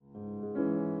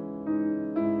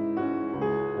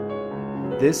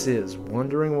This is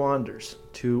Wandering Wanders,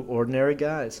 two ordinary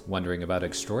guys. Wondering about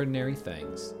extraordinary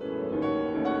things.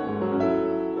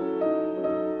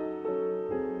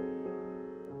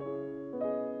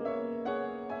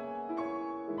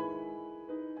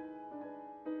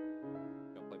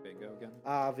 Don't play bingo again?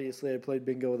 Obviously, I played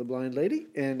bingo with a blind lady,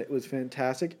 and it was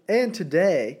fantastic. And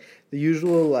today, the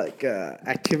usual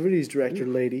activities director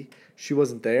lady, she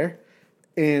wasn't there.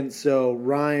 And so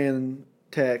Ryan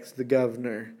Tex, the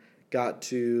governor, got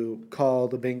to call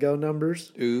the bingo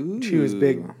numbers. Ooh. She was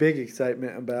big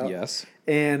excitement about. Yes.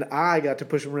 And I got to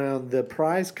push around the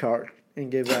prize cart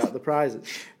and give out the prizes.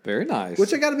 Very nice.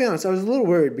 Which I got to be honest, I was a little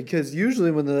worried because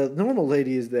usually when the normal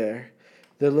lady is there,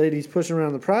 the lady's pushing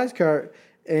around the prize cart,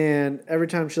 and every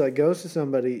time she goes to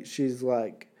somebody, she's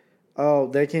like, "Oh,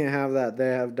 they can't have that.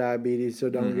 They have diabetes, so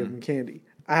don't give them candy."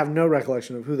 I have no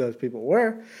recollection of who those people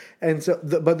were, and so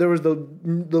but there was the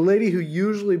lady who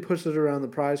usually pushes around the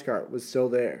prize cart was still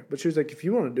there, but she was like, "If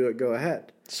you want to do it, go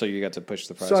ahead." So you got to push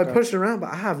the prize So cart? I pushed it around, but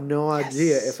I have no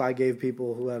idea if I gave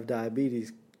people who have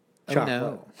diabetes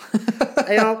chocolate.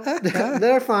 You know,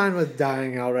 they're fine with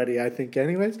dying already, I think,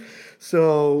 anyways.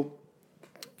 So,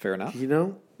 Fair enough. you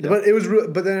know, Yeah. but it was.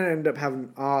 But then I ended up having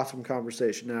an awesome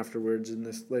conversation afterwards in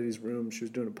this lady's room. She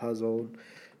was doing a puzzle. And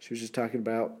she was just talking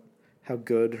about how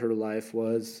good her life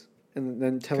was, and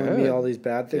then telling me Good. all these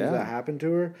bad things Yeah. that happened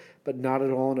to her, but not at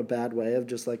all in a bad way. Of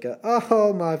just like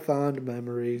oh, my fond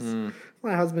memories.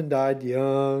 My husband died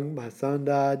young. My son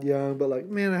died young. But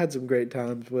man, I had some great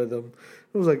times with him.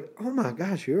 It was like, oh my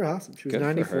gosh, you're awesome. She was Good for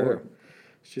 94. her.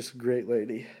 She's just a great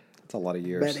lady. It's a lot of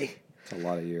years. Betty. It's a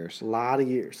lot of years. A lot of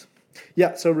years.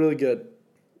 Yeah, so really good.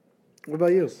 What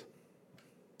about you?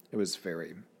 It was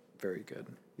very, very good.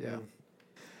 Yeah. Mm.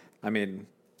 I mean,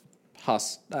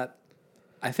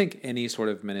 I think any sort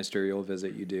of ministerial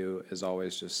visit you do is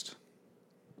always just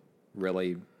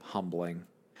really humbling.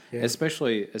 Yeah.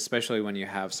 Especially when you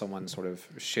have someone sort of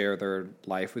share their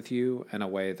life with you in a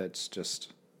way that's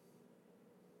just,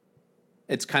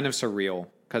 it's kind of surreal,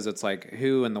 because it's like,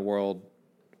 who in the world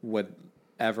would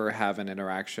ever have an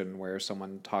interaction where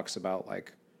someone talks about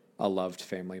a loved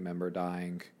family member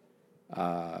dying,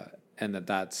 and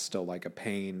that's still a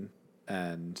pain,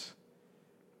 and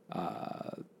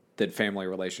that family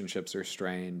relationships are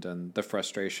strained, and the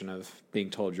frustration of being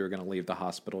told you were going to leave the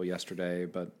hospital yesterday,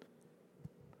 but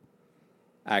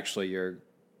actually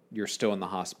you're still in the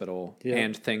hospital, Yeah.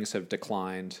 and things have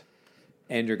declined,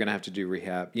 and you're going to have to do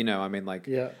rehab. You know, I mean,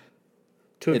 Yeah.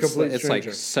 To a it's complete it's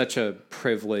stranger. such a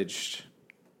privileged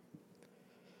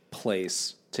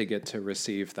place to get to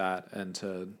receive that, and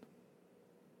to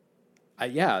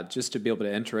just to be able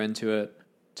to enter into it,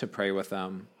 to pray with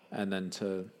them, and then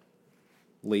to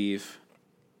leave,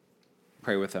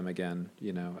 pray with them again.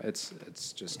 You know, it's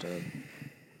just a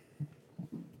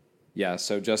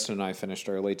So Justin and I finished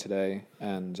early today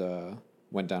and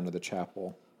went down to the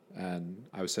chapel, and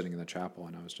I was sitting in the chapel,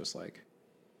 and I was just like,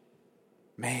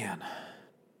 man.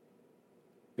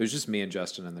 It was just me and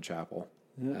Justin in the chapel,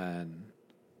 and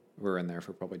we were in there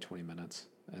for probably 20 minutes.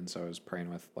 And so I was praying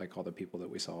with all the people that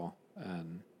we saw,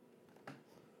 and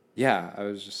I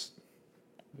was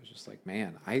just like,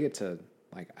 man, I get to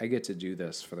do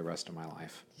this for the rest of my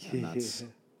life. And it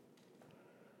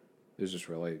was just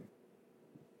really,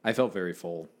 I felt very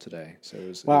full today. So it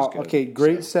was Wow. good. Okay,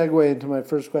 great segue into my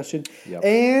first question. Yep.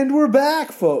 And we're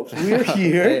back, folks. We're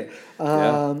here. Hey.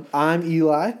 I'm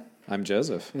Eli, I'm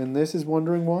Joseph. and this is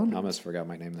Wondering I Wanders. almost forgot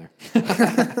my name there.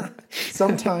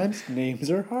 Sometimes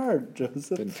names are hard,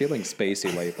 Joseph. Been feeling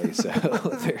spacey lately, so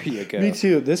there you go. Me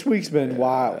too. This week's been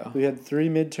wild. We had 3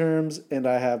 midterms, and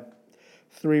I have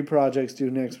 3 projects due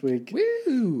next week.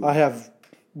 Woo! I have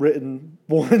written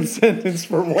 1 sentence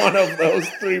for one of those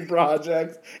 3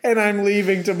 projects, and I'm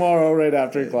leaving tomorrow right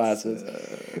after classes.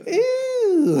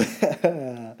 Ew.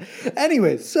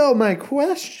 Anyway, so my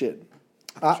question.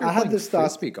 I had this thought.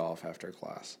 Frisbee golf after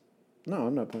class. No,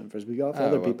 I'm not playing frisbee golf.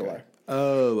 Other people okay. are.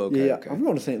 Oh, okay. Yeah, okay. I'm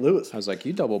going to St. Louis. I was like,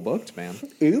 you double booked, man.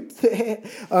 Oops.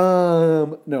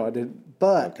 No, I didn't.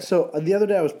 But so the other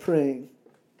day I was praying,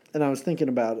 and I was thinking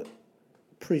about it,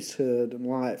 priesthood and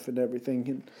life and everything,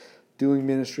 and doing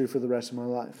ministry for the rest of my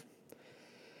life.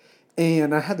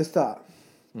 And I had this thought: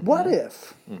 what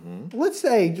if, let's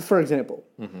say, for example,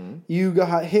 you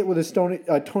got hit with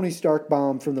a Tony Stark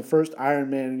bomb from the first Iron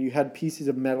Man, and you had pieces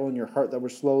of metal in your heart that were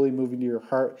slowly moving to your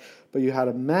heart, but you had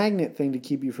a magnet thing to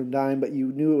keep you from dying, but you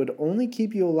knew it would only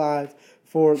keep you alive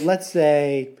for, let's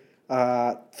say,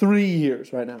 3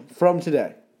 years right now, from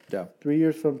today. Yeah. 3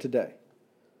 years from today.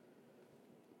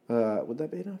 Would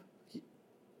that be enough?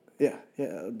 Yeah,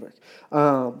 that would work.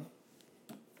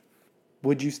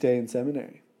 Would you stay in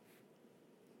seminary?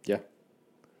 Yeah.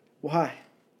 Why?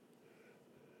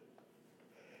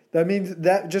 That means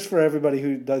that, just for everybody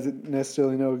who doesn't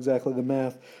necessarily know exactly the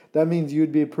math, that means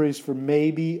you'd be a priest for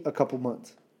maybe a couple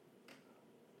months.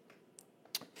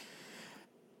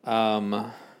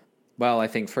 Well, I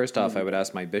think first off, I would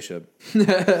ask my bishop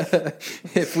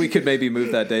if we could maybe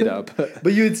move that date up.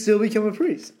 But you would still become a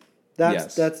priest.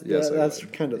 That's Yes, I that's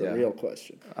would. kind of the Yeah. real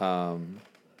question.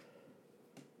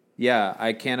 Yeah,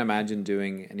 I can't imagine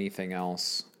doing anything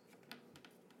else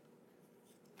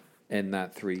in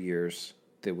that 3 years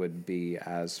that would be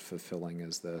as fulfilling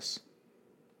as this.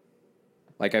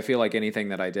 Like, I feel like anything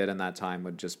that I did in that time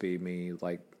would just be me,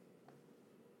 like,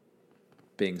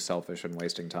 being selfish and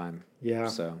wasting time. Yeah.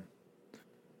 So,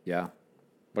 yeah.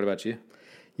 What about you?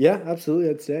 Yeah, absolutely.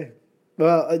 I'd say.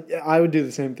 Well, I would do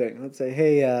the same thing. I'd say,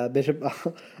 "Hey, Bishop,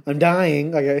 I'm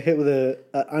dying. I got hit with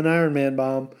an Iron Man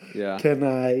bomb. Yeah. Can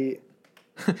I?"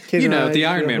 The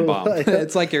Iron Man bomb.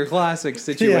 It's like your classic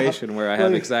situation where I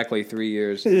have Like- exactly 3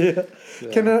 years. Yeah.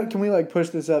 Can we like push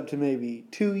this up to maybe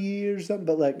 2 years or something?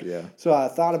 But like, Yeah. So I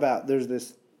thought about there's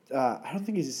this. I don't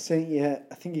think he's a saint yet.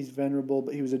 I think he's venerable,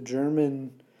 but he was a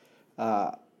German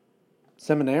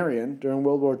seminarian during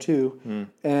World War II,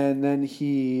 and then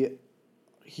he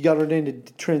got ordained a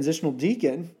transitional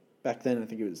deacon back then. I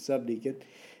think he was a subdeacon,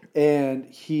 and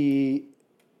he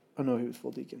was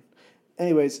full deacon.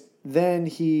 Anyways, then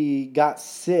he got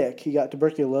sick. He got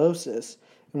tuberculosis,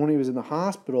 and when he was in the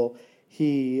hospital,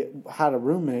 he had a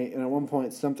roommate, and at one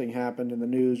point something happened in the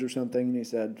news or something, and he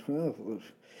said, "Well,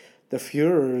 the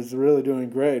Fuhrer is really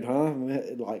doing great, huh?"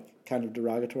 Like kind of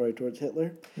derogatory towards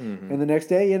Hitler. Mm-hmm. And the next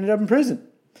day, he ended up in prison.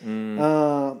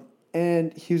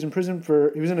 And he was in prison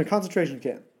he was in a concentration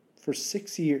camp for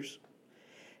 6 years.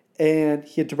 And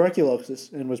he had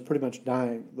tuberculosis and was pretty much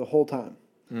dying the whole time.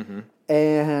 Mm-hmm.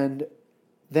 And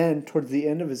then, towards the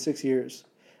end of his 6 years,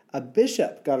 a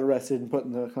bishop got arrested and put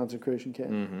in the concentration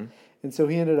camp. Mm-hmm. And so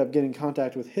he ended up getting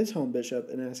contact with his home bishop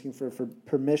and asking for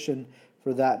permission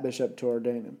for that bishop to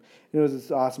ordain him. And it was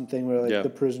this awesome thing where the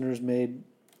prisoners made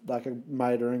like a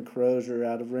mitre and crozier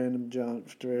out of random junk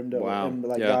for him to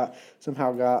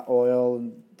got oil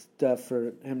and stuff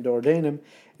for him to ordain him.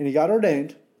 And he got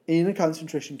ordained in a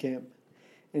concentration camp.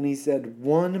 And he said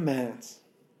one mass.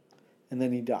 And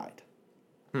then he died.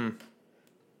 And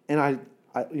I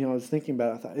was thinking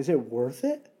about it. I thought, is it worth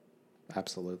it?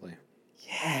 Absolutely.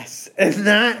 Yes. And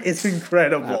that is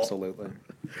incredible. Absolutely.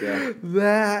 Yeah.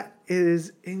 That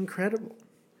is incredible.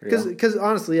 Because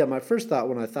honestly, my first thought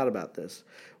when I thought about this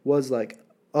was like,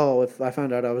 oh, if I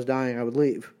found out I was dying, I would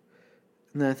leave.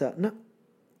 And then I thought,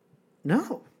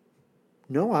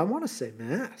 no, I want to say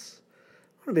Mass.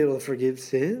 I want to be able to forgive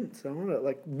sins. I want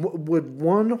to, would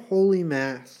one holy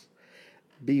Mass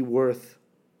be worth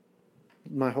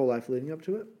my whole life leading up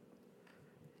to it?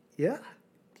 Yeah.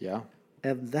 Yeah.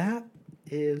 And that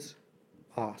is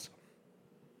awesome.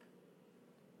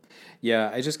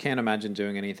 Yeah, I just can't imagine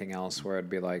doing anything else where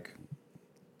it'd be like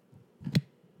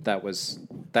that was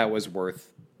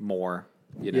worth more,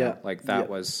 Yeah. Like that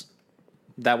was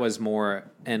more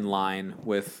in line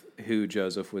with who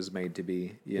Joseph was made to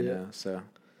be, you know. So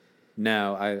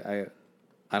no,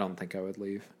 I don't think I would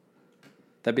leave.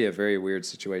 That'd be a very weird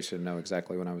situation to know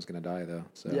exactly when I was going to die, though.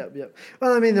 So Yep.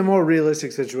 Well, I mean, the more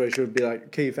realistic situation would be like,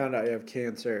 okay, you found out you have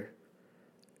cancer,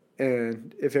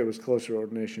 and if it was closer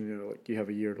ordination, like you have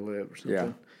a year to live or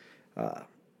something. Yeah.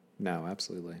 No,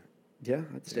 absolutely. Yeah,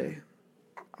 I'd stay.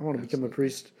 I want to become a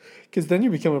priest, because then you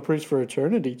become a priest for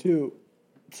eternity too.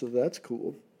 So that's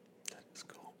cool. That's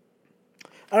cool.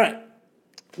 All right,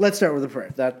 let's start with a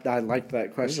prayer. I liked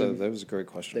that question. That was a great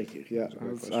question. Thank you. Yeah,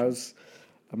 I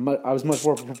was much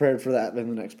more prepared for that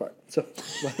than the next part. So,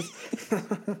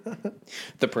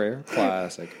 The prayer,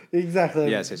 classic. Exactly.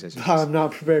 Yes. I'm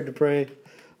not prepared to pray.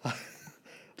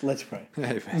 Let's pray.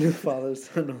 Amen. Your Father,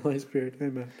 Son, and Holy Spirit.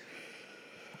 Amen.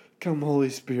 Come, Holy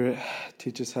Spirit,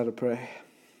 teach us how to pray.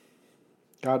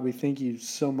 God, we thank you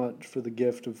so much for the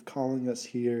gift of calling us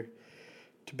here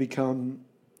to become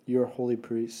your holy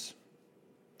priests.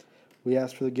 We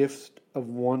ask for the gift of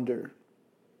wonder,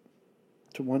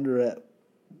 to wonder at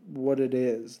what it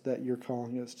is that you're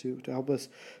calling us to help us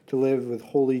to live with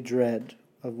holy dread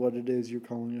of what it is you're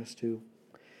calling us to.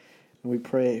 And we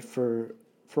pray for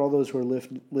all those who are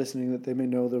listening, that they may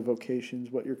know their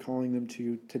vocations, what you're calling them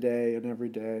to today and every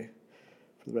day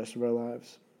for the rest of our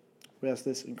lives. We ask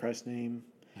this in Christ's name.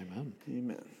 Amen.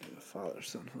 Amen. Father,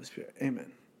 Son, Holy Spirit.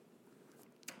 Amen.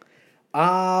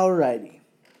 All righty.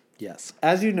 Yes.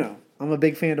 As you know, I'm a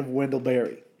big fan of Wendell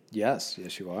Berry, Yes,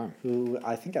 you are. who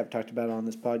I think I've talked about on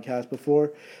this podcast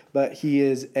before, but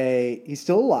he's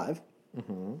still alive.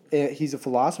 He's a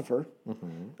philosopher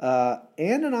and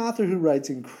an author who writes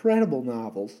incredible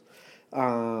novels.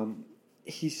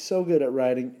 He's so good at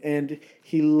writing, and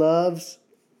he loves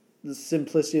the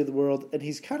simplicity of the world, and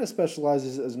he's kind of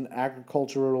specializes as an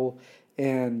agricultural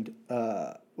and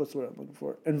what's the word I'm looking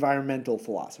for? Environmental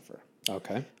philosopher.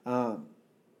 Okay.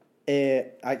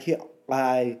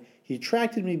 He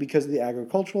attracted me because of the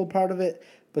agricultural part of it,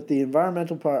 but the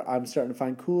environmental part I'm starting to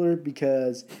find cooler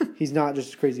because he's not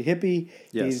just a crazy hippie.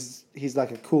 Yes. He's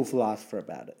like a cool philosopher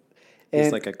about it.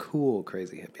 He's like a cool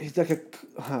crazy hippie. He's like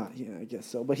yeah, I guess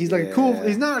so. But he's like a cool.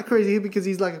 He's not a crazy hippie because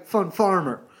he's like a fun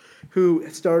farmer who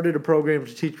started a program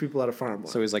to teach people how to farm.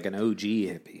 So he's like an OG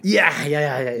hippie.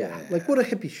 Yeah. Like what a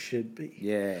hippie should be.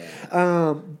 Yeah.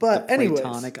 But the anyways,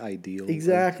 platonic ideal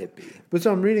exactly. of hippie. But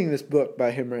so I'm reading this book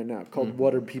by him right now called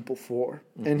 "What Are People For?"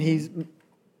 And he's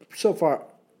so far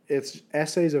it's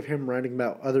essays of him writing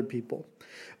about other people.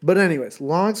 But anyways,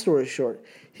 long story short,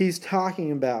 he's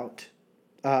talking about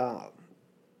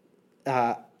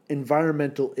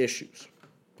environmental issues,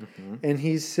 and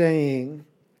he's saying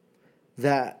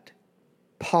that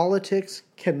politics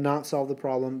cannot solve the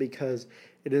problem because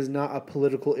it is not a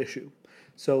political issue.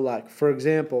 So, like, for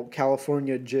example,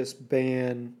 California just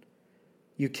banned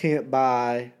you can't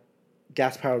buy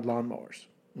gas-powered lawnmowers.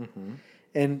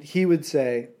 And he would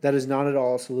say that is not at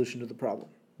all a solution to the problem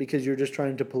because you're just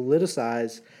trying to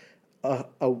politicize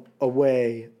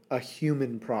away a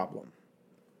human problem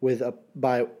with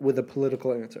a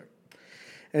political answer.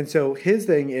 And so his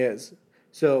thing is,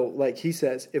 so like he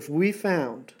says, if we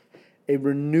found a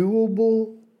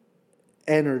renewable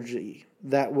energy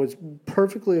that was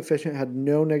perfectly efficient, had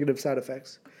no negative side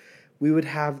effects, we would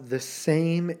have the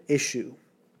same issue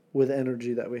with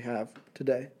energy that we have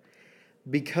today.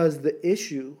 Because the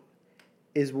issue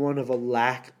is one of a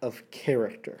lack of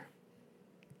character.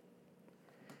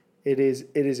 It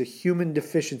is a human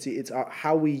deficiency. It's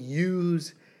how we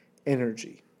use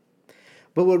energy.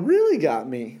 But what really got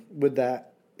me with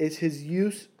that is his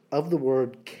use of the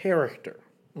word character.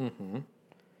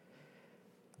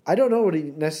 I don't know what he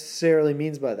necessarily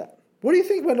means by that. What do you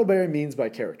think Wendell Berry means by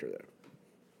character there?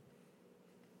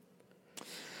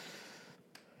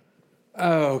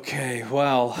 Okay,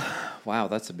 well, wow,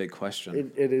 that's a big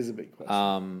question. It is a big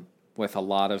question. With a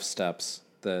lot of steps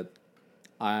that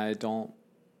I don't...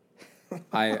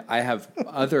 I have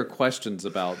other questions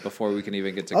about before we can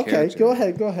even get to character.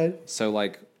 Okay, go ahead. So,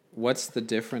 like, what's the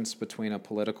difference between a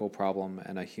political problem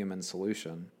and a human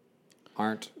solution?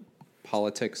 Aren't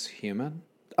politics human?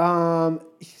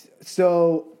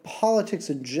 So politics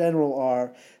in general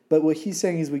are, but what he's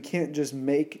saying is we can't just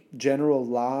make general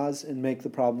laws and make the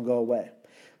problem go away.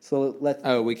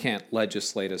 So we can't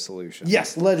legislate a solution.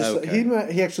 Yes, legislate.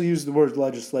 Okay. He actually used the word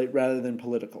legislate rather than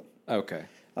political. Okay.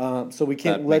 So we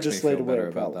can't That legislate makes me feel away better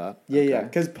a about problem. that. Yeah, Okay.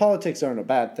 because politics aren't a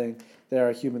bad thing; they are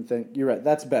a human thing. You're right.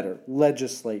 That's better.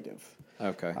 Legislative.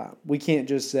 Okay. We can't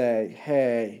just say,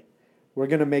 "Hey, we're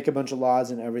going to make a bunch of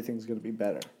laws and everything's going to be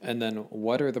better." And then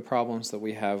what are the problems that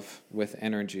we have with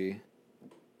energy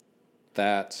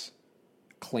that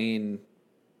clean,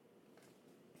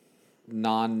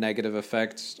 non-negative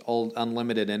effects, old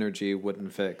unlimited energy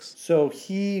wouldn't fix? So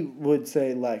he would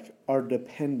say, like, our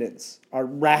dependence, our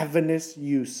ravenous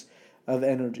use of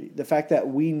energy, the fact that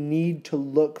we need to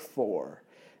look for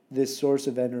this source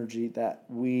of energy that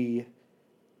we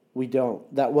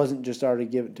don't, that wasn't just already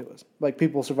given to us. Like,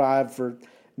 people survived for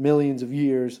millions of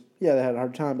years. Yeah, they had a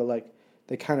hard time, but, like,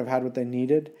 they kind of had what they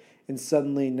needed. And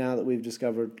suddenly, now that we've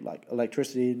discovered, like,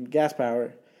 electricity and gas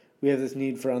power, we have this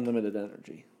need for unlimited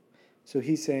energy. So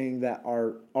he's saying that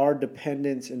our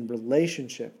dependence and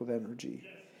relationship with energy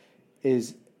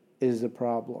is a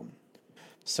problem.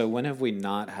 So when have we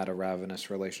not had a ravenous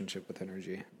relationship with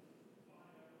energy?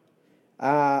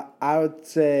 I would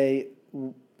say,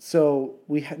 so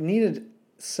we needed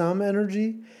some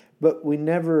energy, but we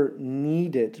never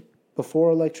needed,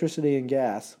 before electricity and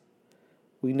gas,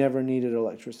 we never needed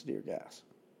electricity or gas.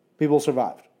 People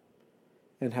survived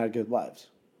and had good lives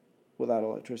without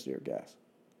electricity or gas.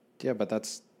 Yeah, but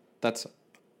that's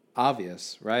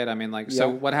obvious, right? I mean, like, so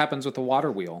what happens with the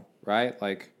water wheel, right?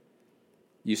 Like,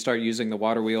 you start using the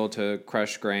water wheel to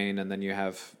crush grain, and then you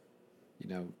have,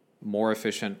 more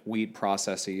efficient wheat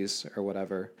processes or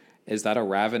whatever. Is that a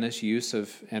ravenous use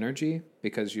of energy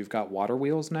because you've got water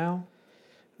wheels now?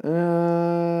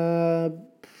 I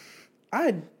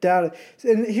doubt it.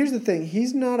 And here's the thing: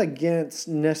 he's not against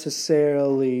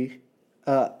necessarily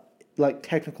like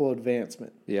technical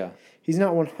advancement. Yeah. He's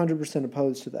not 100%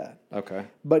 opposed to that. Okay.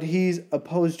 But he's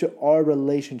opposed to our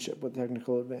relationship with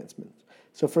technical advancements.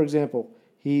 So, for example,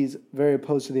 he's very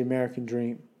opposed to the American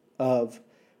dream of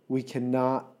we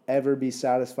cannot ever be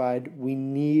satisfied. We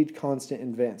need constant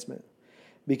advancement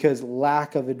because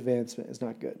lack of advancement is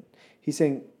not good. He's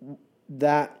saying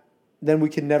that then we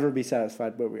can never be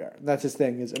satisfied where we are. That's his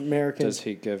thing. Is Americans. Does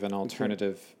he give an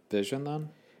alternative vision then?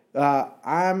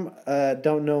 I'm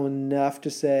don't know enough to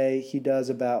say he does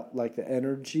about like the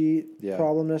energy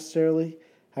problem necessarily.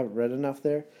 Haven't read enough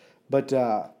there, but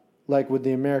like with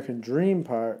the American dream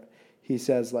part, he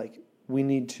says like we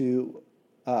need to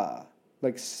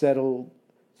like settle.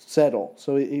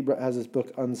 So he has this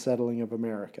book Unsettling of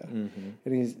America, and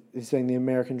he's saying the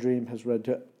American dream has led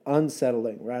to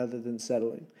unsettling rather than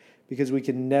settling, because we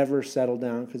can never settle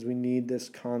down because we need this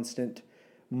constant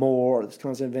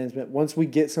advancement. Once we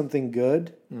get something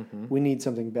good, we need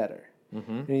something better.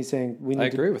 And he's saying I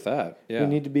agree with that. Yeah. We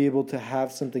need to be able to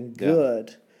have something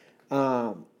good,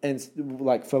 and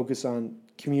like focus on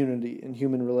community and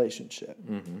human relationship.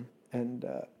 And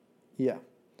yeah.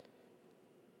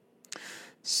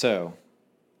 So,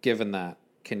 given that,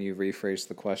 can you rephrase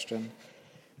the question?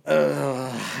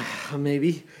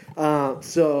 Maybe.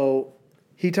 So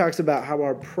he talks about how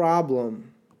our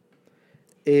problem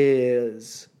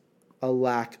is a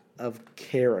lack of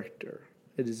character.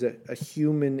 It is a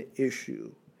human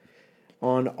issue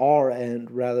on our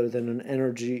end rather than an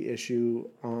energy issue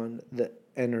on the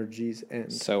energy's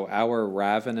end. So our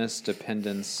ravenous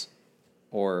dependence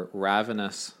or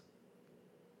ravenous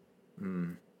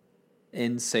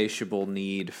insatiable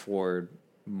need for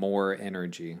more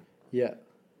energy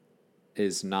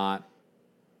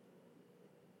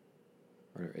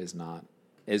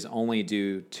is only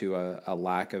due to a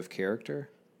lack of character?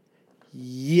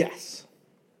 Yes.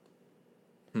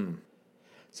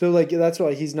 So like that's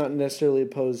why he's not necessarily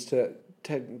opposed to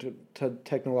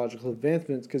technological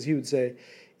advancements, because he would say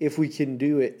if we can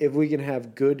do it, if we can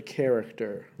have good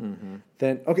character,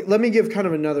 then okay. Let me give kind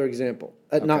of another example.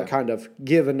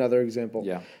 Give another example.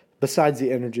 Yeah. Besides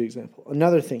the energy example,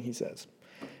 another thing he says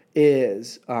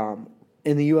is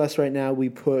in the U.S. right now we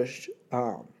push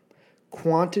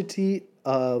quantity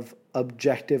of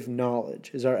objective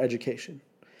knowledge is our education.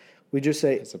 We just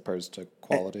say as opposed to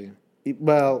quality.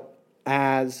 So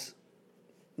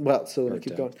let me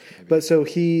keep going. Maybe. But so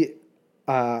he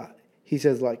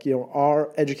says like, you know,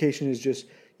 our education is just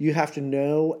you have to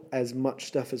know as much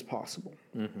stuff as possible.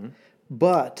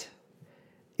 But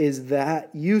is that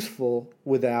useful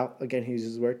without, again, he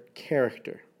uses the word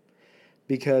character,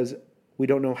 because we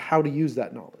don't know how to use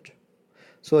that knowledge.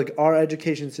 So like our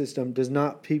education system does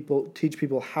not teach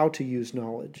people how to use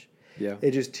knowledge. Yeah.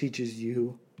 It just teaches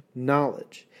you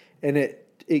knowledge. And it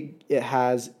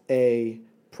has a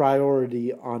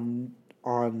priority on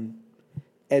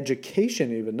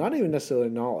education, even not even necessarily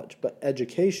knowledge, but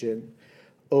education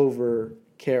over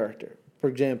character. For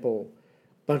example,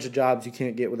 a bunch of jobs you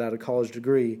can't get without a college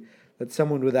degree that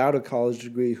someone without a college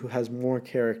degree who has more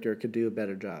character could do a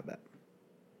better job at.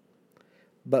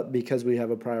 But because we have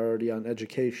a priority on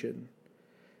education,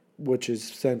 which is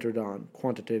centered on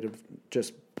quantitative,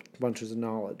 just bunches of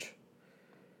knowledge.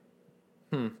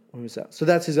 So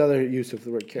that's his other use of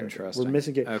the word character. Interesting. We're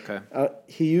missing it. Okay.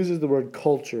 He uses the word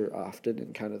culture often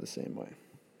in kind of the same way.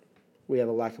 We have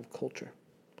a lack of culture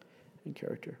and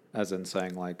character. As in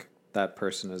saying like that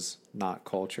person is not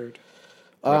cultured?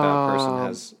 Or that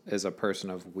person is a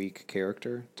person of weak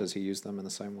character? Does he use them in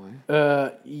the same way?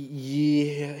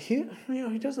 Yeah. He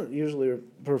doesn't usually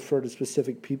refer to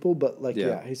specific people, but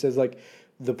he says like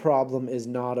the problem is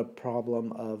not a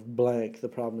problem of blank. The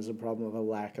problem is a problem of a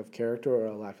lack of character or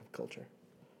a lack of culture.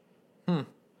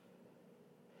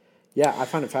 Yeah, I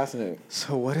find it fascinating.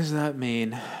 So what does that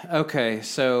mean? Okay,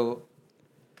 so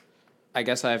I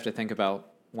guess I have to think about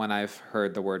when I've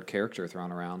heard the word character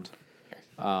thrown around.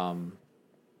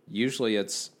 Usually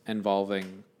it's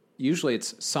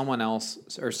someone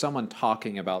else or someone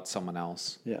talking about someone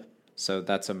else. Yeah. So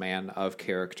that's a man of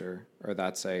character, or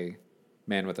that's a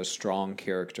man with a strong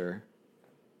character.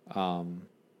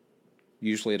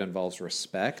 Usually it involves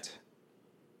respect.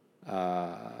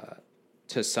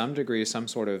 To some degree, some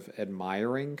sort of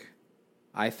admiring,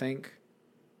 I think.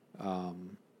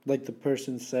 Like the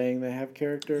person saying they have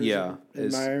character? Yeah.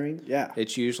 Admiring? Yeah.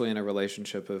 It's usually in a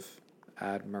relationship of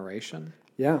admiration.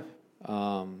 Yeah.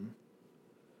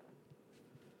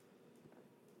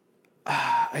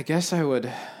 I guess I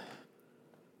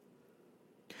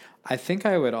think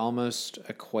I would almost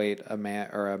equate a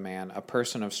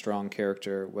person of strong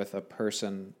character with a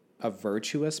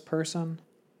virtuous person.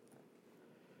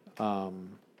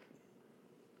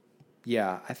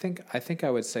 Yeah, I think I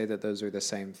would say that those are the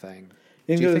same thing.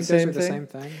 Do you think those are the same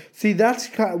thing? See, that's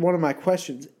kind of one of my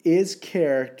questions. Is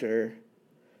character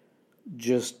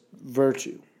just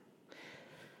virtue?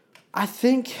 I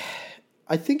think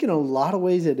I think in a lot of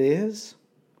ways it is.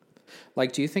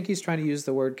 Like, do you think he's trying to use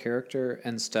the word character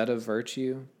instead of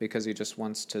virtue because he just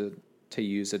wants to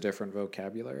use a different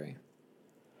vocabulary?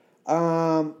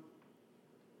 I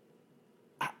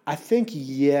think,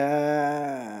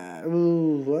 yeah.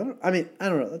 Ooh, I don't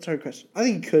know. That's a hard question. I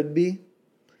think it could be.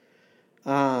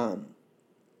 But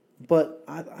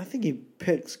I think he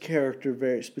picks character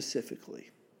very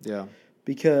specifically. Yeah.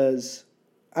 Because,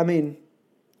 I mean,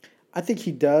 I think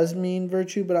he does mean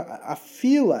virtue, but I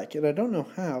feel like, and I don't know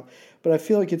how, but I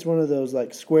feel like it's one of those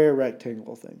like square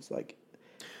rectangle things. Like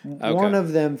one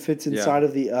of them fits inside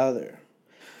of the other.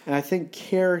 And I think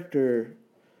character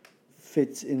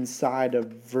fits inside of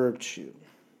virtue.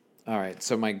 All right.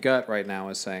 So my gut right now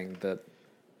is saying that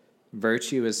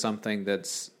virtue is something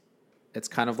it's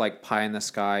kind of like pie in the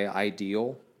sky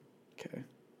ideal. Okay.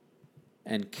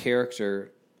 And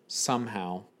character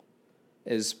somehow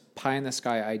is pie in the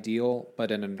sky ideal, but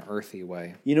in an earthy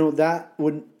way. You know, that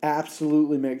would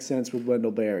absolutely make sense with Wendell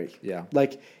Berry. Yeah.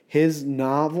 Like, his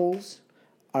novels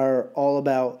are all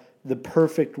about the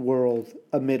perfect world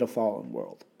amid a fallen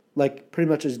world. Like, pretty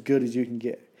much as good as you can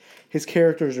get. His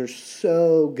characters are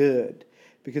so good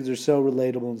because they're so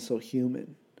relatable and so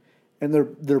human. And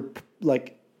they're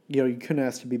like, you know, you couldn't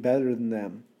ask to be better than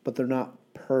them, but they're not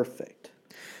perfect.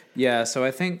 Yeah, so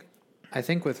I think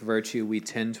with virtue we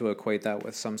tend to equate that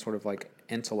with some sort of like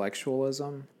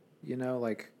intellectualism, you know,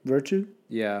 like Virtue?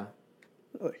 yeah.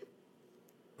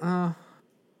 I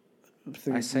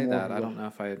say that. I don't know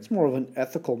if I. It's more of an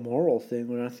ethical, moral thing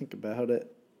when I think about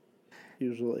it.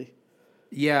 Usually.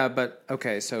 Yeah, but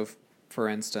okay. So, for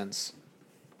instance,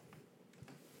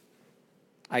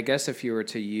 I guess if you were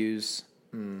to use,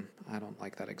 I don't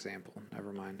like that example.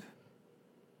 Never mind.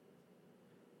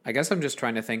 I guess I'm just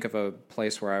trying to think of a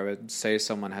place where I would say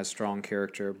someone has strong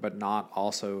character, but not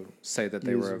also say that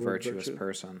they were a virtuous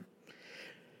person,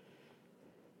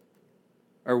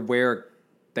 or where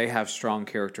they have strong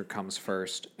character comes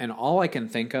first. And all I can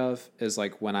think of is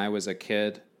like when I was a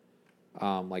kid,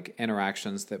 like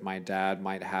interactions that my dad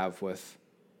might have with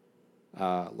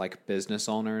like business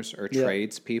owners or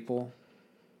tradespeople,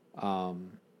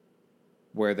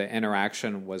 where the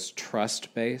interaction was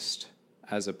trust-based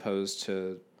as opposed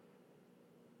to,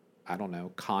 I don't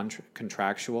know,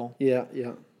 contractual. Yeah,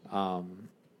 yeah.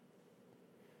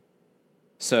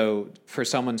 So for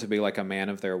someone to be like a man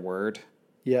of their word,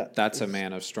 yeah, that's a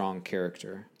man of strong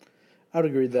character. I would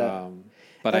agree with that.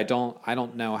 But I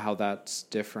don't know how that's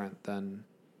different than.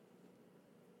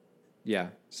 Yeah.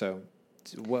 So,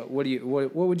 what would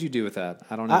you do with that?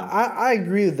 I don't know. I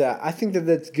agree with that. I think that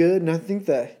that's good, and I think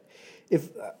that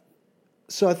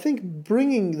so I think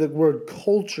bringing the word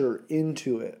culture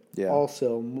into it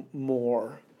also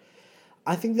more.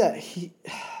 I think that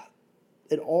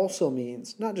it also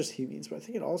means not just he means, but I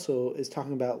think it also is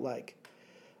talking about like,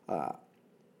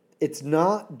 it's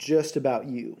not just about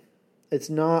you. It's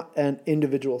not an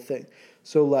individual thing.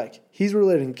 So, like, he's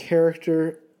relating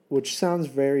character, which sounds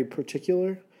very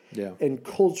particular, and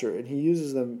culture, and he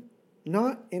uses them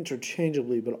not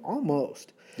interchangeably, but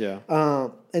almost. Yeah.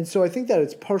 And so I think that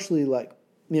it's partially like,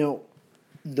 you know,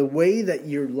 the way that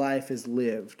your life is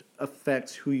lived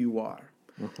affects who you are.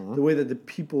 Uh-huh. The way that the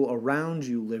people around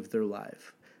you live their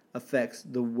life affects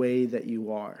the way that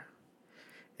you are.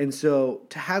 And so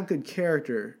to have good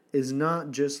character is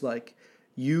not just like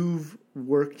you've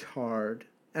worked hard,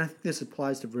 and I think this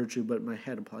applies to virtue, but in my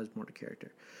head applies more to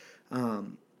character.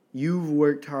 You've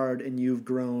worked hard and you've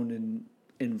grown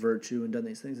in virtue and done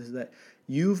these things. Is that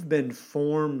you've been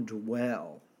formed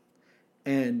well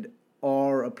and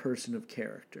are a person of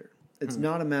character. It's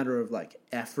not a matter of like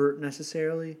effort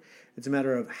necessarily. It's a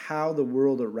matter of how the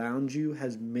world around you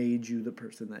has made you the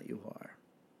person that you are.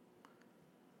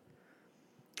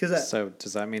 So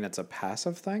does that mean it's a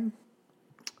passive thing?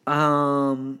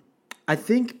 I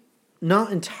think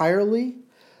not entirely,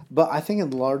 but I think in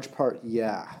large part,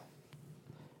 yeah.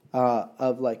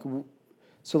 Of like,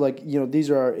 so like, you know,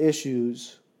 these are our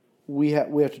issues. We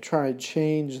have to try and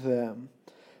change them,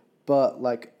 but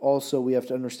like also we have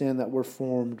to understand that we're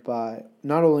formed by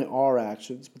not only our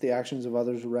actions, but the actions of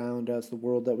others around us, the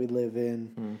world that we live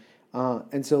in,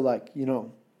 and so like, you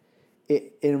know.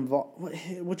 It involves,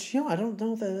 which, you know, I don't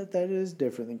know that is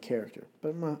different than character.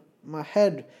 But my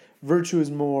head, virtue is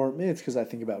more, maybe it's because I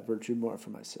think about virtue more for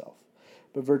myself.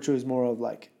 But virtue is more of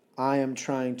like, I am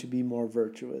trying to be more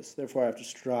virtuous. Therefore, I have to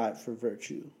strive for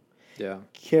virtue. Yeah.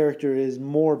 Character is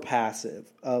more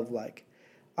passive of like,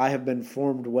 I have been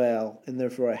formed well, and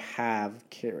therefore I have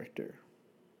character.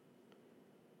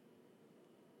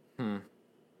 So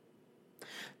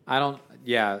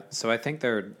I think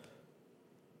they're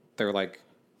like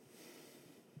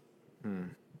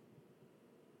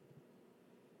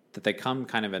that they come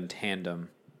kind of in tandem,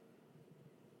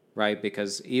 right?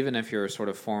 Because even if you're sort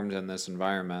of formed in this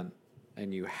environment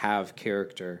and you have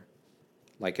character,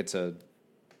 like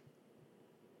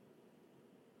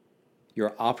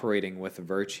you're operating with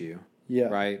virtue, Yeah.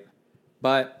 right?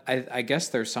 But I guess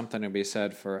there's something to be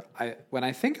said for, when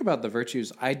I think about the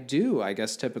virtues, I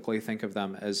guess, typically think of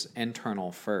them as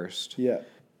internal first. Yeah.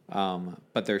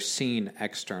 But they're seen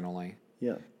externally.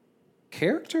 Yeah.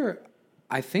 Character,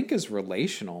 I think, is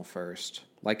relational first.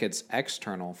 Like, it's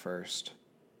external first.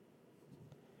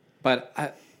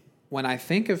 But when I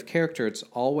think of character, it's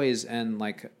always in,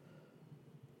 like,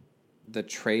 the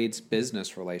trades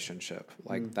business relationship.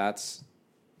 Like, that's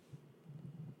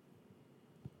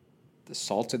the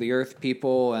salt of the earth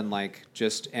people, and, like,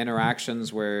 just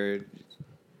interactions where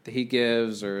he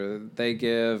gives or they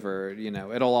give, or, you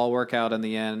know, it'll all work out in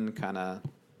the end, kind of.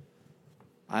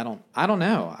 I don't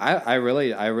know. I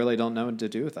really don't know what to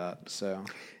do with that. So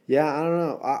Yeah, I don't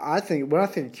know. I think when I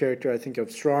think of character, I think of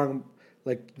strong,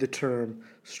 like the term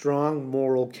strong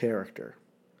moral character,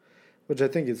 which I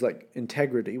think is like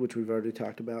integrity, which we've already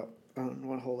talked about on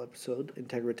one whole episode,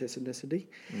 integriticity,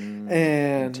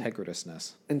 and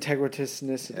integritiousness,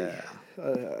 integriticity,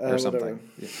 or something.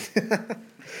 Yeah.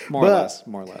 More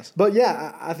or less. But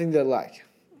yeah, I think that, like,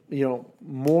 you know,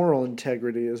 moral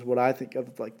integrity is what I think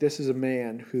of. Like, this is a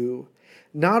man who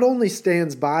not only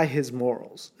stands by his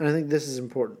morals, and I think this is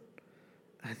important.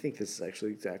 I think this is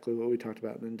actually exactly what we talked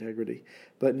about in integrity.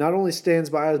 But not only stands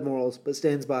by his morals, but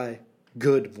stands by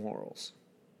good morals.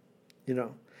 You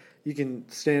know, you can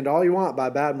stand all you want by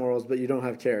bad morals, but you don't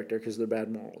have character because they're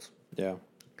bad morals. Yeah.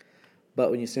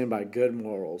 But when you stand by good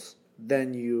morals,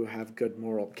 then you have good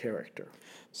moral character.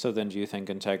 So then do you think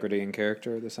integrity and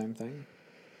character are the same thing?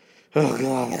 Oh,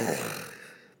 God.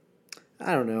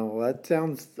 I don't know. That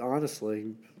sounds,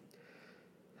 honestly,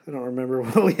 I don't remember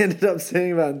what we ended up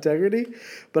saying about integrity,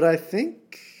 but I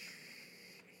think,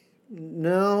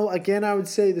 no, again, I would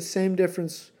say the same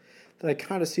difference that I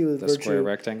kind of see with virtue. The square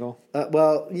rectangle?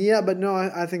 Well, yeah, but no,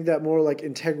 I think that more like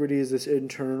integrity is this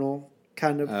internal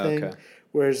kind of thing, okay.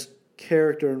 Whereas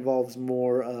character involves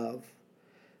more of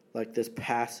like this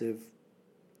passive,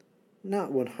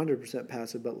 not 100%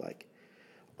 passive, but like,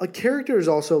 a character is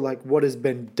also like what has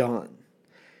been done.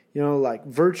 You know, like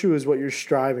virtue is what you're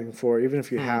striving for, even if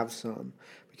you have some.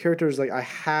 But character is like, I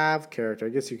have character. I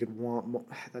guess you could want more.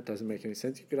 That doesn't make any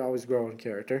sense. You could always grow in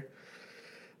character.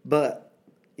 But,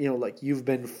 you know, like you've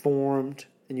been formed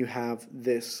and you have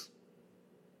this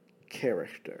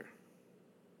character.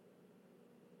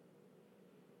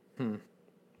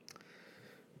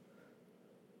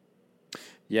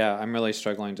 Yeah, I'm really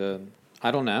struggling to,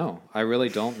 I don't know. I really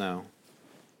don't know.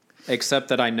 Except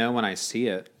that I know when I see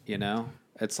it, you know?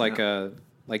 It's like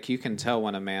like you can tell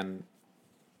when a man,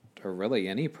 or really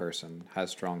any person, has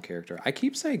strong character. I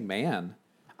keep saying man.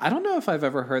 I don't know if I've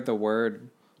ever heard the word.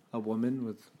 A woman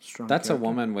with strong That's character? a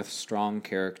woman with strong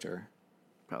character.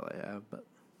 Probably have, but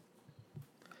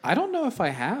I don't know if I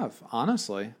have,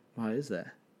 honestly. why is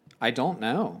that? I don't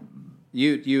know.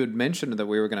 You had mentioned that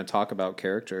we were going to talk about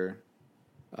character.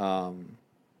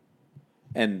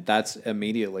 And that's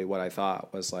immediately what I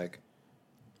thought was like,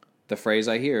 the phrase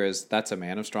I hear is, that's a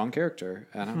man of strong character.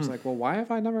 And I was like, well, why have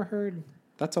I never heard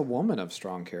that's a woman of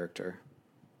strong character?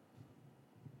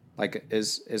 Like,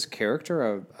 is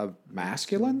character a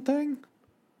masculine thing?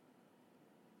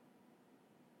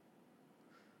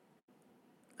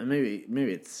 And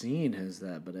maybe it's seen as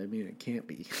that, but I mean, it can't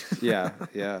be. Yeah.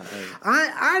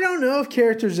 I don't know if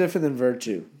character is different than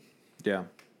virtue. Yeah.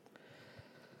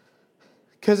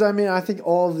 Because, I mean, I think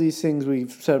all of these things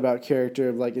we've said about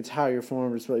character, like it's how you're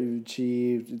formed, it's what you've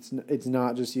achieved, it's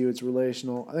not just you, it's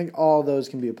relational. I think all those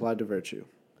can be applied to virtue.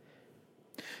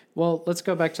 Well, let's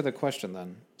go back to the question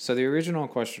then. So the original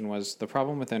question was, the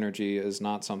problem with energy is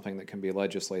not something that can be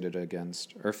legislated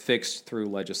against or fixed through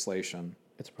legislation.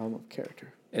 It's a problem of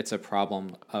character. It's a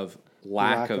problem of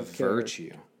lack of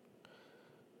virtue.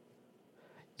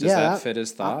 Does Yeah, that fit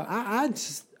his thought? I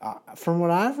just, from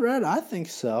what I've read, I think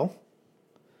so.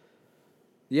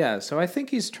 Yeah, so I think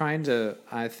he's trying to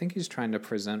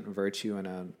present virtue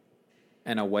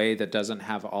in a way that doesn't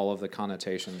have all of the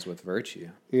connotations with virtue.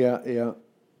 Yeah.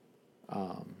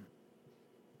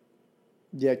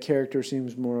 Yeah, character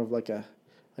seems more of like a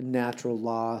natural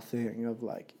law thing of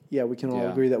like, yeah, we can all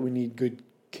agree that we need good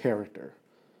character.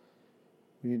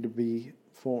 We need to be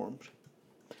formed.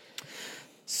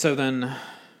 So then,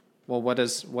 well, what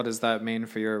does that mean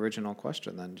for your original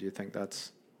question then? Do you think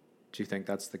that's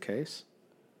the case?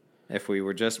 If we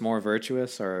were just more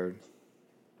virtuous, or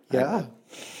Yeah.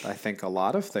 I think a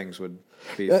lot of things would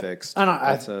be fixed. And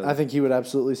I think he would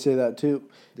absolutely say that too.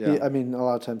 Yeah. I mean, a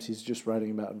lot of times he's just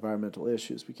writing about environmental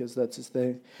issues because that's his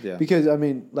thing. Yeah. Because, I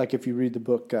mean, like if you read the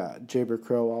book Jaber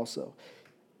Crow also,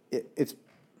 it's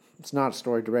not a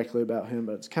story directly about him,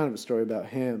 but it's kind of a story about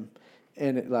him.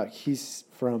 And he's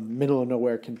from middle of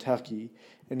nowhere, Kentucky,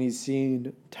 and he's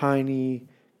seen tiny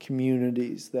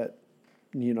communities that,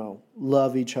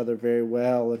 love each other very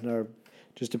well and are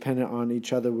just dependent on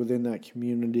each other within that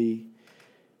community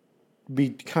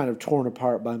be kind of torn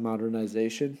apart by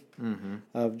modernization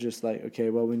of just like, okay,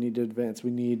 well, we need to advance. We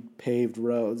need paved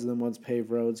roads. And then once paved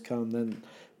roads come, then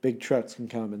big trucks can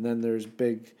come. And then there's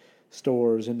big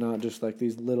stores and not just like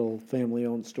these little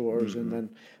family-owned stores. And then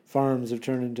farms have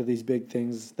turned into these big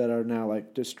things that are now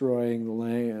like destroying the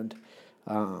land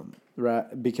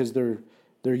because they're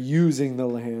using the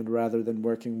land rather than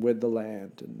working with the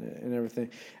land and everything.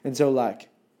 And so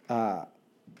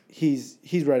he's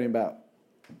writing about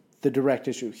the direct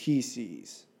issue he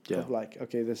sees of like,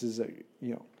 okay, this is a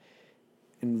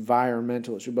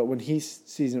environmental issue. But when he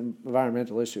sees an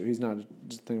environmental issue, he's not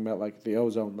just thinking about like the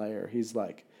ozone layer. He's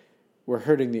like, we're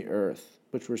hurting the earth,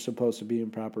 which we're supposed to be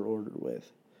in proper order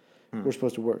with. We're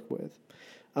supposed to work with.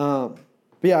 But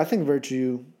yeah, I think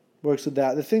Virtue works with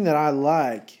that. The thing that I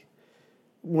like,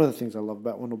 one of the things I love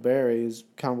about Wendell Berry is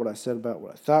kind of what I said about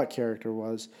what I thought character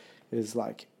was, is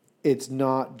like, it's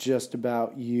not just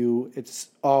about you, it's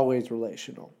always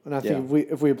relational. And I think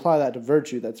if we apply that to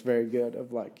Virtue, that's very good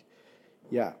of like,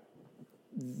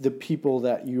 the people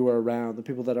that you are around, the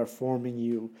people that are forming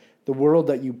you, the world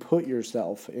that you put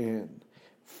yourself in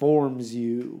forms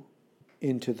you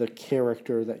into the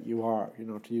character that you are,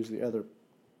 to use the other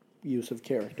use of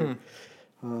character.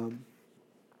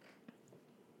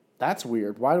 That's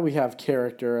weird. Why do we have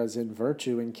character as in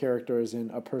virtue and character as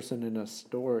in a person in a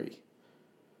story?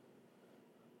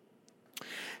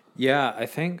 Yeah, I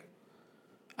think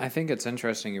it's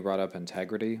interesting you brought up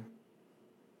integrity,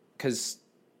 because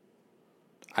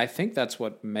I think that's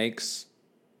what makes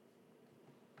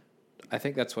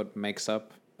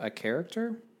up a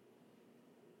character,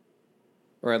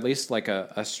 or at least like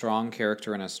a strong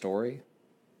character in a story,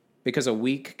 because a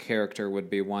weak character would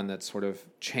be one that sort of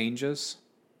changes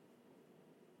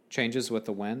with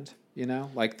the wind,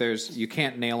 like you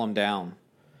can't nail them down.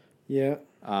 Yeah.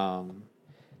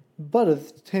 But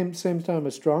at the same time,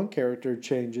 a strong character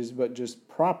changes, but just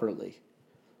properly.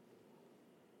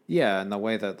 Yeah, in the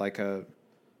way that like a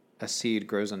seed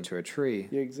grows into a tree.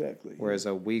 Yeah, exactly. Whereas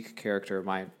a weak character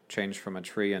might change from a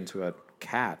tree into a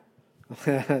cat.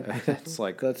 It's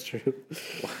like, that's true.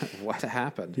 What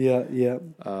happened? Yeah.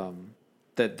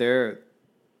 That they're.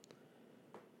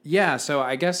 Yeah, so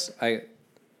I guess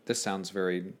this sounds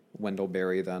very Wendell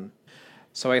Berry then.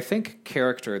 So I think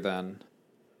character then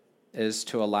is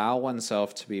to allow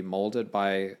oneself to be molded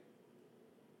by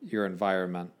your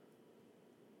environment,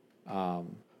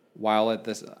 while at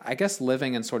this, I guess,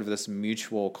 living in sort of this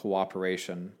mutual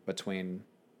cooperation between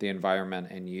the environment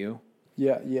and you.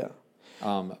 Yeah.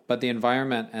 But the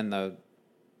environment and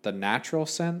the natural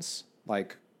sense,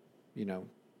 like,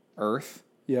 Earth.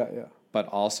 Yeah. But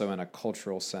also in a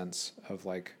cultural sense of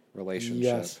like relationship.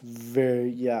 Yes, very,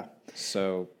 yeah.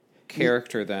 So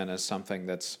character then is something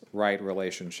that's right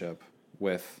relationship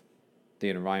with the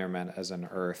environment as in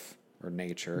earth or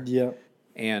nature. Yeah.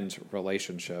 And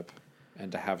relationship.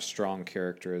 And to have strong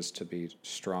character is to be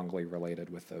strongly related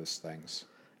with those things.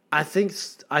 I think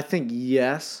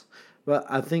yes, but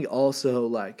I think also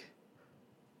like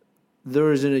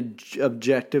there is an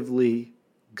objectively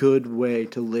good way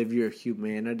to live your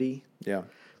humanity. Yeah.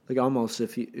 Like almost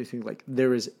if you think like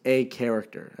there is a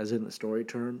character, as in the story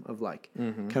term of like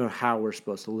kind of how we're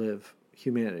supposed to live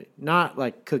humanity. Not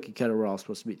like cookie cutter, we're all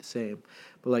supposed to be the same,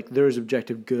 but like there's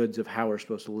objective goods of how we're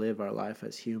supposed to live our life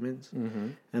as humans.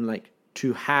 And like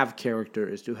to have character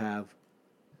is to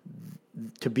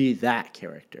be that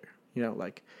character,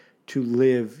 like to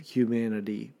live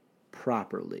humanity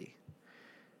properly.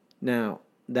 Now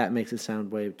that makes it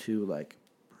sound way too like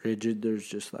rigid. There's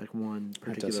just like one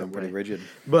particular That does sound way. pretty rigid.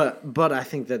 But I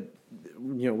think that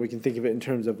we can think of it in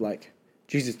terms of like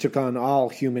Jesus took on all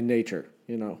human nature,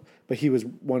 but he was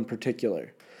one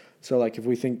particular. So like if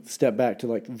we step back to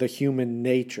like the human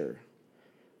nature,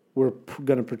 we're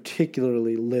going to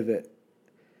particularly live it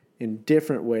in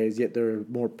different ways, yet there are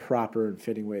more proper and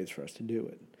fitting ways for us to do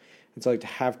it. It's like to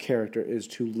have character is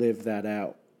to live that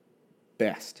out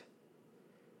best.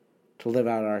 To live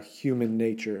out our human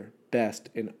nature best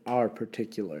in our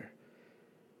particular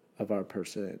of our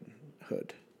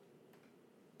personhood.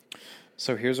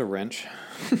 So here's a wrench.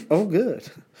 Oh, good.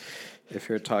 If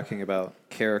you're talking about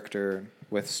character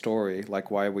with story,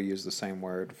 like why we use the same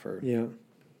word for Yeah.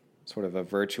 sort of a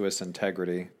virtuous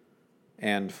integrity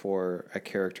and for a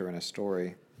character in a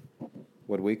story,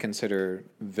 would we consider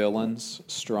villains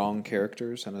strong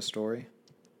characters in a story?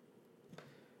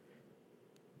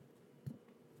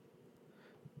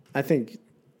 I think,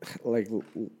 like,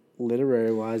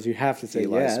 literary wise, you have to say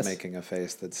Eli's yes. making a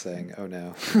face that's saying, oh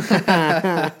no.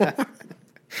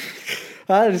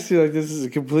 I just feel like this is a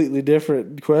completely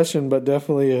different question, but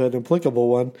definitely an applicable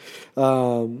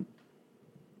one.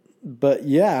 But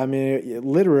yeah, I mean,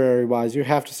 literary wise, you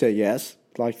have to say yes.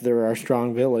 Like, there are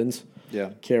strong villains, Yeah.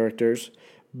 characters,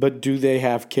 but do they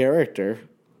have character?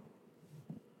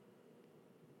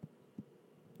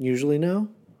 Usually, no.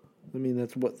 I mean,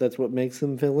 that's what makes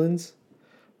them villains.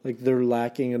 Like, they're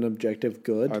lacking an objective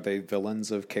good. Are they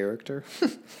villains of character?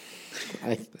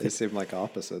 They seem like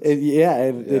opposites.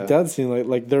 It does seem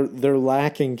like they're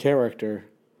lacking character,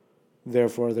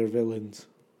 therefore they're villains.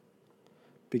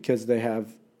 Because they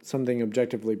have something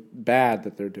objectively bad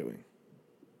that they're doing.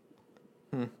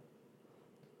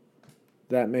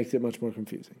 That makes it much more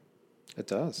confusing. It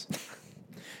does.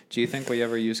 Do you think we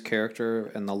ever use character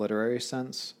in the literary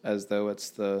sense as though it's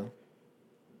the,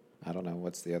 I don't know,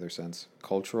 what's the other sense?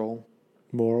 Cultural?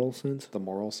 Moral sense? The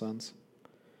moral sense?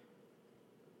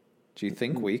 Do you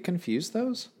think we confuse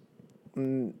those?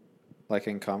 Like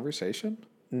in conversation?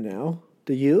 No.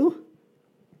 Do you?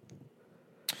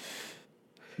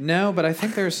 No, but I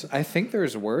think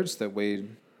there's words that we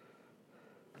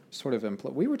sort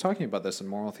of we were talking about this in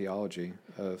moral theology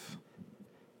of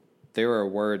there are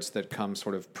words that come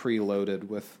sort of preloaded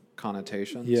with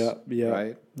connotations. Yeah.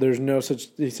 Right?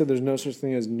 He said there's no such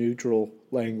thing as neutral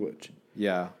language.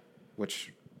 Yeah,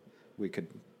 which we could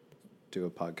do a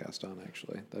podcast on,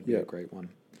 actually. That'd be a great one.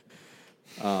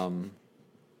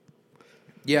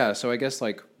 Yeah, so I guess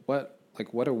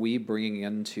what are we bringing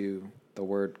into the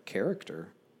word character?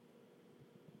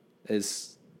 I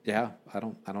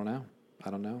don't know. I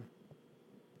don't know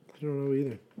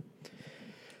either.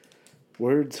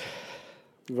 Words.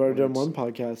 We've already done one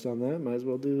podcast on that. Might as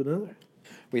well do another.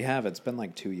 We have. It's been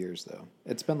like 2 years, though.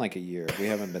 It's been like a year. We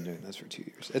haven't been doing this for 2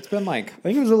 years. It's been like... I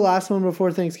think it was the last one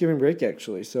before Thanksgiving break,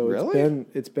 actually. So really?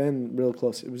 It's been real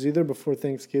close. It was either before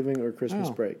Thanksgiving or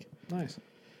Christmas break. Nice.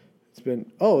 They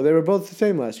were both the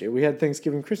same last year. We had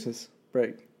Thanksgiving, Christmas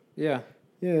break. Yeah.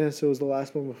 Yeah, so it was the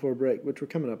last one before break, which we're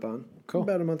coming up on. Cool.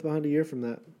 About a month behind a year from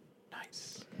that.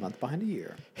 Nice. Month behind a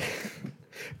year.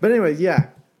 But anyway, yeah.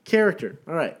 Character.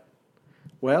 All right.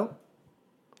 Well...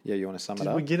 Yeah, you want to sum it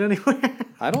up? Did we get anywhere?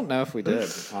 I don't know if we did,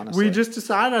 honestly. We just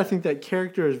decided, I think, that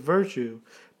character is virtue,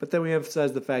 but then we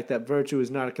emphasize the fact that virtue is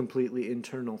not a completely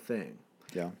internal thing.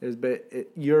 Yeah.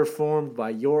 You're formed by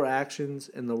your actions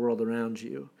and the world around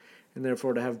you, and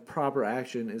therefore to have proper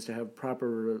action is to have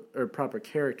proper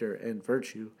character, and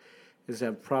virtue is to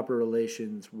have proper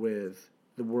relations with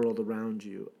the world around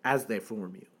you as they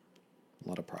form you. A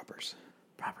lot of propers.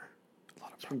 Proper. A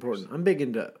lot of It's propers. important. I'm big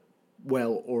into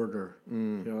order.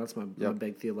 That's my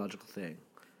big theological thing.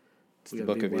 It's the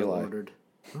Book of Eli. Ordered.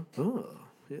 Oh,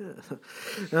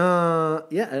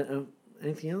 yeah.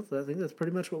 Anything else? I think that's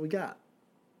pretty much what we got.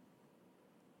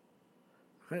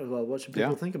 All right. Well, what should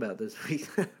people think about this week?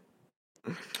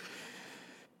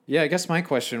 Yeah, I guess my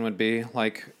question would be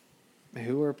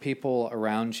who are people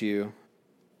around you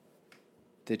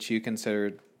that you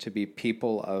consider to be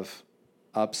people of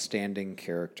upstanding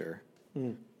character?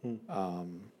 Who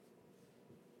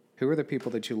are the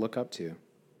people that you look up to?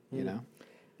 You know?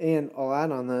 And I'll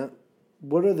add on that.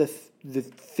 What are the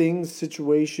things,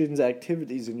 situations,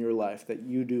 activities in your life that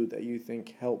you do that you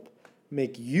think help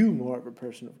make you more of a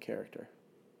person of character?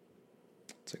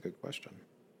 That's a good question.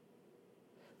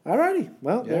 Alrighty.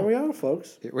 Well, there we are,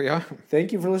 folks. Here we are.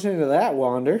 Thank you for listening to that,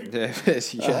 Wander.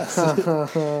 Yes. Yeah.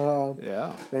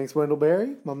 Thanks, Wendell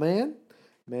Berry, my man.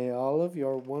 May all of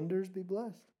your wonders be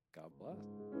blessed. God bless.